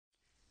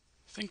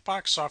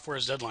ThinkBox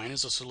Software's Deadline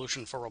is a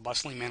solution for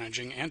robustly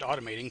managing and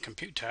automating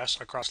compute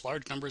tasks across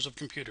large numbers of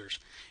computers,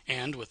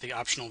 and with the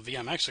optional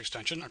VMX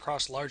extension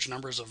across large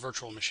numbers of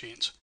virtual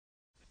machines.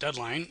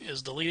 Deadline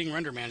is the leading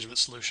render management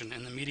solution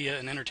in the media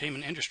and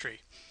entertainment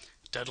industry.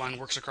 Deadline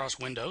works across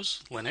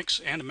Windows, Linux,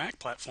 and Mac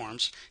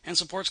platforms, and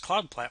supports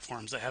cloud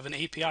platforms that have an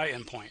API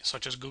endpoint,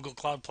 such as Google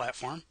Cloud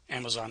Platform,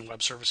 Amazon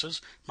Web Services,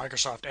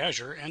 Microsoft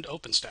Azure, and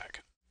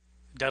OpenStack.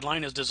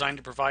 Deadline is designed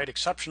to provide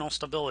exceptional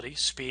stability,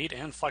 speed,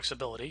 and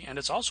flexibility, and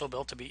it's also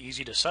built to be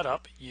easy to set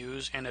up,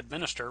 use, and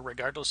administer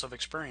regardless of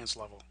experience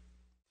level.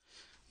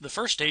 The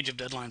first stage of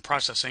deadline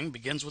processing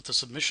begins with the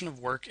submission of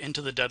work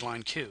into the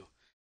deadline queue.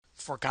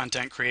 For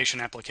content creation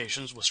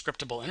applications with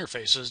scriptable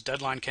interfaces,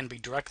 Deadline can be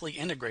directly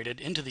integrated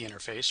into the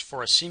interface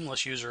for a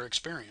seamless user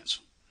experience.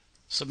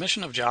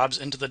 Submission of jobs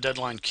into the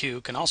Deadline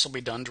queue can also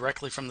be done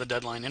directly from the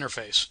Deadline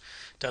interface.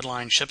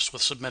 Deadline ships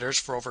with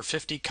submitters for over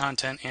 50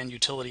 content and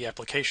utility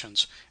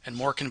applications, and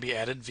more can be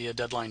added via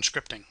Deadline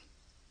scripting.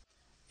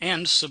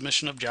 And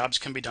submission of jobs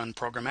can be done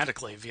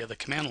programmatically via the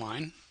command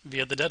line,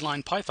 via the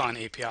Deadline Python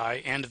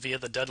API, and via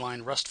the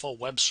Deadline RESTful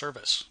web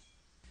service.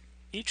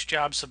 Each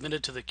job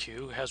submitted to the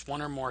queue has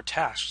one or more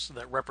tasks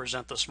that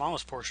represent the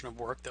smallest portion of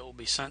work that will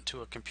be sent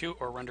to a compute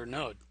or render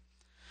node.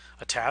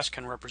 A task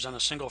can represent a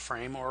single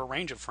frame or a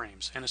range of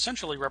frames, and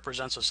essentially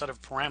represents a set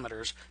of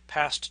parameters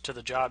passed to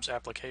the job's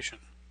application.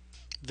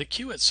 The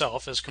queue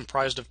itself is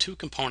comprised of two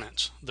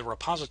components, the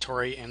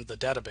repository and the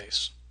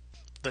database.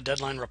 The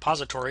Deadline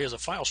repository is a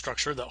file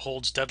structure that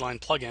holds Deadline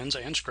plugins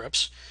and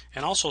scripts,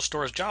 and also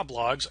stores job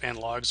logs and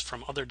logs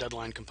from other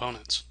Deadline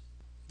components.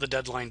 The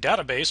Deadline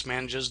database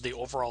manages the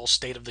overall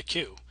state of the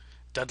queue.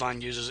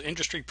 Deadline uses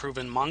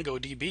industry-proven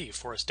MongoDB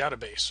for its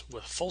database,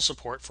 with full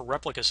support for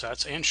replica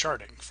sets and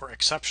sharding for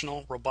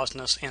exceptional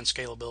robustness and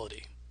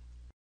scalability.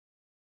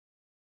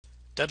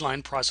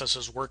 Deadline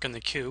processes work in the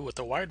queue with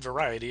a wide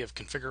variety of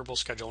configurable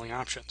scheduling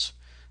options.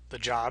 The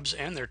jobs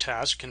and their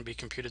tasks can be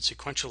computed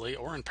sequentially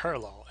or in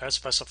parallel, as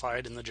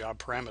specified in the job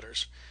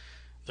parameters.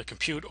 The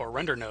compute or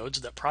render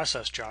nodes that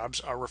process jobs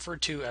are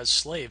referred to as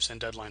slaves in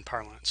Deadline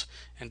parlance,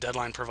 and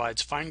Deadline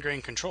provides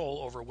fine-grained control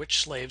over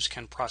which slaves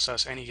can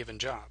process any given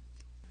job.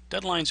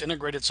 Deadline's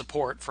integrated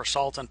support for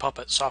Salt and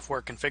Puppet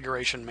software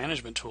configuration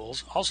management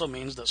tools also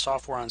means that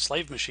software on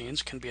slave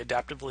machines can be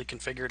adaptively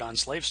configured on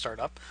slave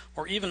startup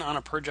or even on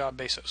a per-job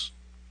basis.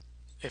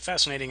 A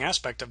fascinating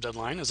aspect of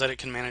Deadline is that it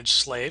can manage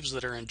slaves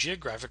that are in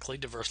geographically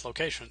diverse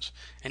locations,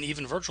 and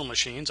even virtual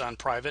machines on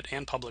private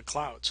and public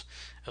clouds.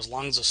 As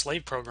long as the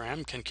slave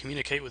program can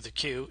communicate with the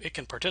queue, it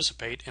can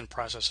participate in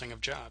processing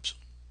of jobs.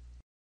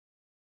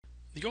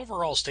 The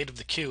overall state of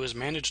the queue is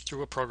managed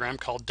through a program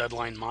called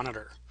Deadline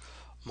Monitor.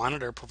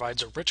 Monitor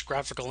provides a rich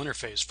graphical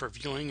interface for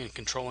viewing and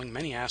controlling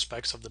many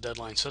aspects of the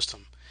Deadline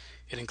system.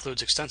 It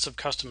includes extensive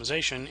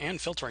customization and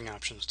filtering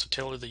options to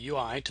tailor the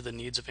UI to the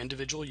needs of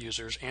individual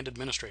users and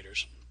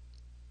administrators.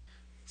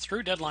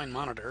 Through Deadline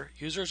Monitor,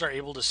 users are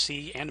able to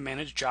see and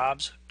manage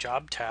jobs,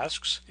 job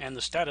tasks, and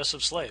the status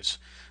of slaves.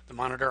 The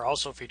monitor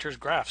also features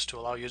graphs to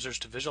allow users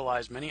to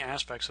visualize many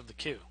aspects of the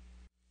queue.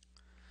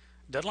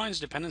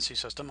 Deadline's dependency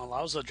system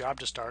allows the job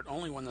to start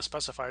only when the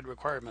specified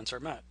requirements are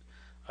met.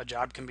 A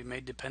job can be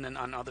made dependent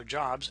on other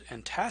jobs,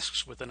 and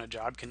tasks within a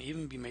job can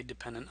even be made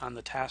dependent on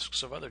the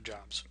tasks of other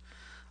jobs.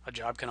 A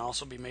job can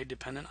also be made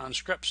dependent on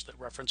scripts that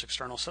reference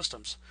external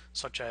systems,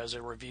 such as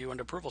a review and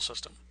approval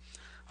system.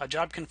 A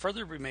job can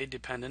further be made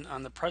dependent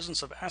on the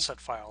presence of asset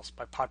files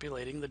by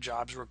populating the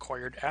job's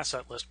required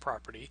asset list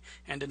property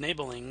and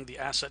enabling the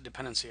asset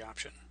dependency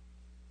option.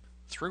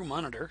 Through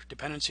Monitor,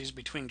 dependencies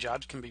between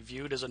jobs can be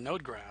viewed as a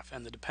node graph,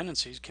 and the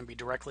dependencies can be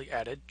directly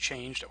added,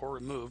 changed, or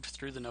removed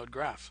through the node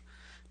graph.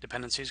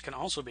 Dependencies can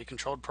also be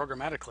controlled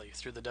programmatically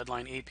through the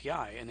Deadline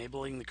API,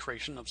 enabling the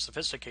creation of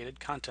sophisticated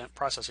content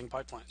processing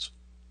pipelines.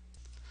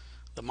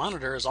 The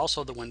monitor is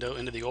also the window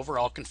into the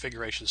overall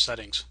configuration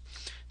settings.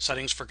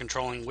 Settings for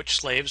controlling which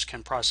slaves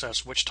can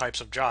process which types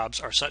of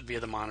jobs are set via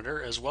the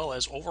monitor, as well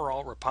as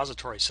overall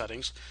repository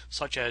settings,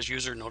 such as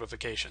user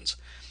notifications.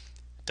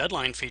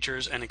 Deadline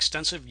features an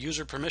extensive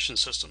user permission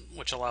system,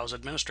 which allows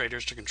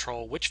administrators to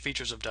control which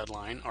features of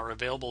Deadline are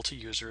available to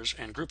users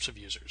and groups of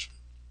users.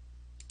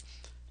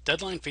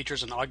 Deadline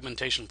features an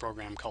augmentation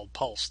program called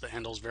Pulse that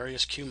handles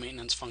various queue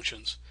maintenance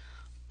functions.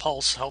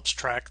 Pulse helps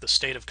track the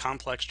state of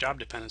complex job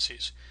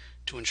dependencies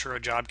to ensure a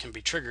job can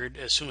be triggered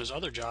as soon as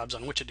other jobs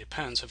on which it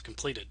depends have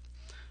completed.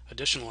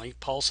 Additionally,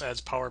 Pulse adds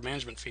power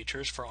management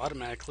features for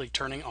automatically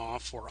turning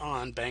off or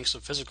on banks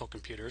of physical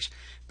computers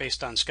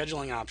based on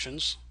scheduling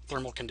options,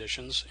 thermal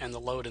conditions, and the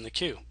load in the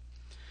queue.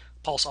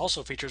 Pulse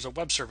also features a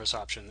web service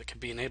option that can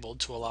be enabled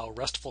to allow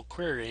RESTful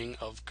querying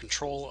of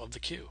control of the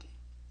queue.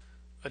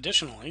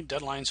 Additionally,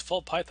 Deadline's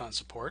full Python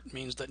support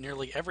means that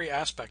nearly every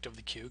aspect of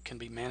the queue can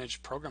be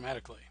managed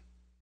programmatically.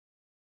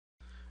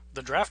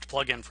 The Draft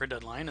plugin for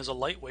Deadline is a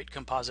lightweight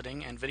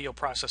compositing and video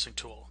processing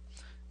tool.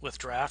 With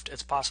Draft,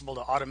 it's possible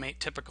to automate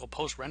typical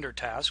post-render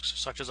tasks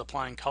such as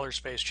applying color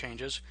space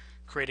changes,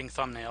 creating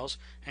thumbnails,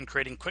 and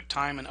creating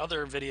QuickTime and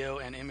other video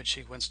and image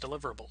sequence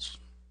deliverables.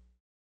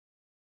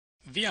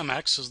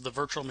 VMX is the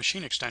virtual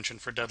machine extension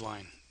for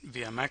Deadline.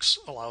 VMX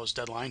allows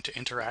Deadline to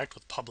interact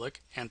with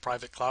public and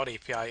private cloud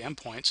API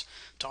endpoints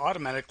to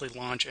automatically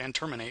launch and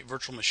terminate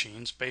virtual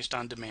machines based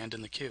on demand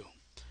in the queue.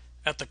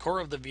 At the core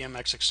of the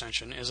VMX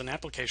extension is an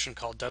application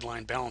called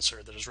Deadline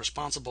Balancer that is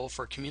responsible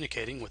for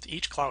communicating with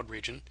each cloud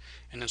region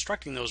and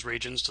instructing those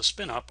regions to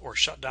spin up or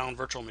shut down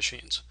virtual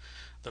machines.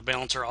 The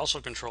balancer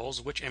also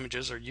controls which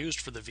images are used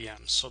for the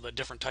VMs so that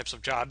different types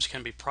of jobs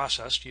can be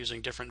processed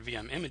using different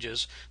VM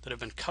images that have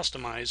been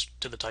customized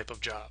to the type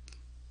of job.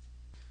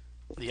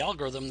 The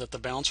algorithm that the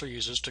balancer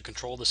uses to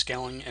control the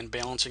scaling and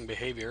balancing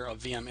behavior of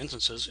VM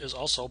instances is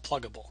also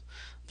pluggable.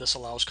 This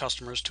allows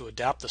customers to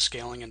adapt the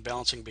scaling and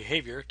balancing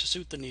behavior to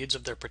suit the needs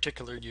of their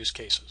particular use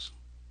cases.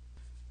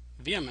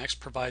 VMX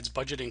provides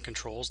budgeting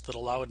controls that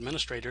allow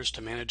administrators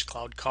to manage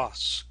cloud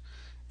costs.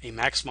 A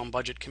maximum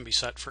budget can be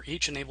set for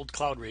each enabled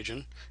cloud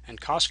region,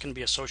 and costs can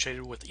be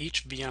associated with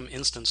each VM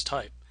instance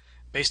type.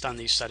 Based on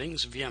these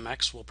settings,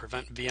 VMX will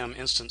prevent VM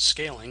instance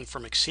scaling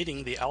from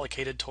exceeding the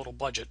allocated total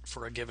budget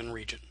for a given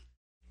region.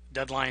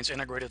 Deadline's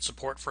integrated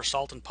support for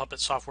Salt and Puppet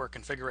software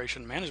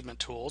configuration management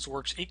tools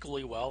works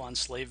equally well on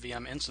slave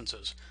VM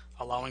instances,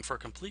 allowing for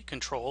complete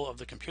control of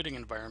the computing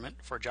environment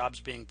for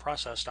jobs being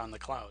processed on the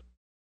cloud.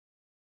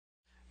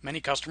 Many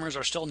customers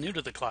are still new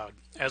to the cloud.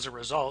 As a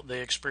result,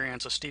 they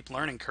experience a steep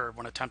learning curve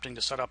when attempting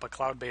to set up a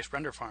cloud-based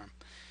render farm.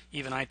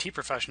 Even IT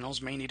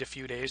professionals may need a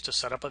few days to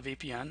set up a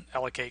VPN,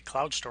 allocate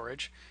cloud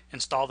storage,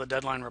 install the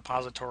Deadline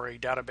repository,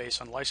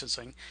 database, and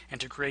licensing, and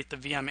to create the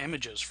VM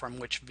images from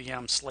which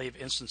VM slave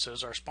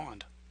instances are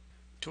spawned.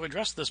 To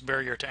address this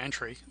barrier to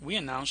entry, we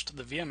announced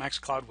the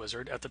VMX Cloud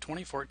Wizard at the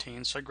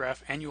 2014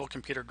 SIGGRAPH Annual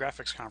Computer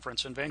Graphics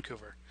Conference in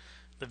Vancouver.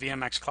 The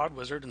VMX Cloud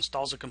Wizard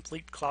installs a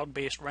complete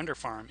cloud-based render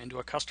farm into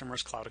a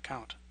customer's cloud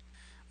account.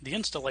 The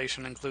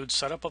installation includes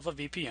setup of a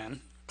VPN,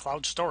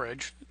 cloud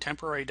storage,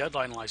 temporary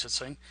Deadline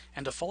licensing,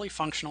 and a fully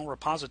functional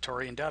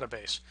repository and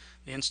database.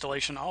 The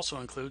installation also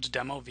includes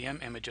demo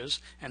VM images,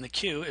 and the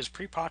queue is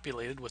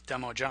pre-populated with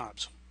demo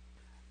jobs.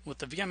 With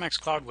the VMX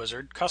Cloud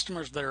Wizard,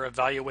 customers that are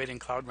evaluating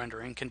cloud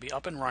rendering can be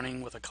up and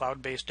running with a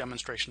cloud-based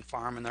demonstration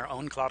farm in their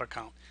own cloud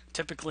account,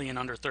 typically in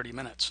under 30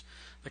 minutes.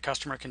 The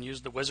customer can use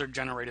the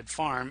Wizard-generated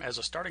farm as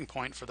a starting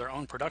point for their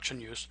own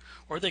production use,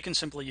 or they can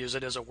simply use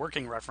it as a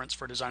working reference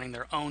for designing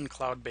their own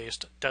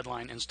cloud-based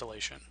Deadline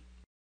installation.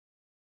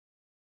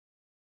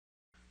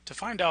 To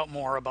find out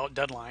more about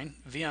Deadline,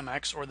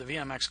 VMX, or the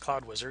VMX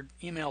Cloud Wizard,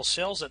 email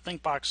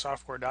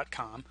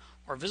sales@thinkboxsoftware.com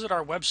or visit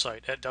our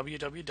website at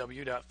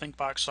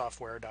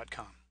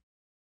www.thinkboxsoftware.com.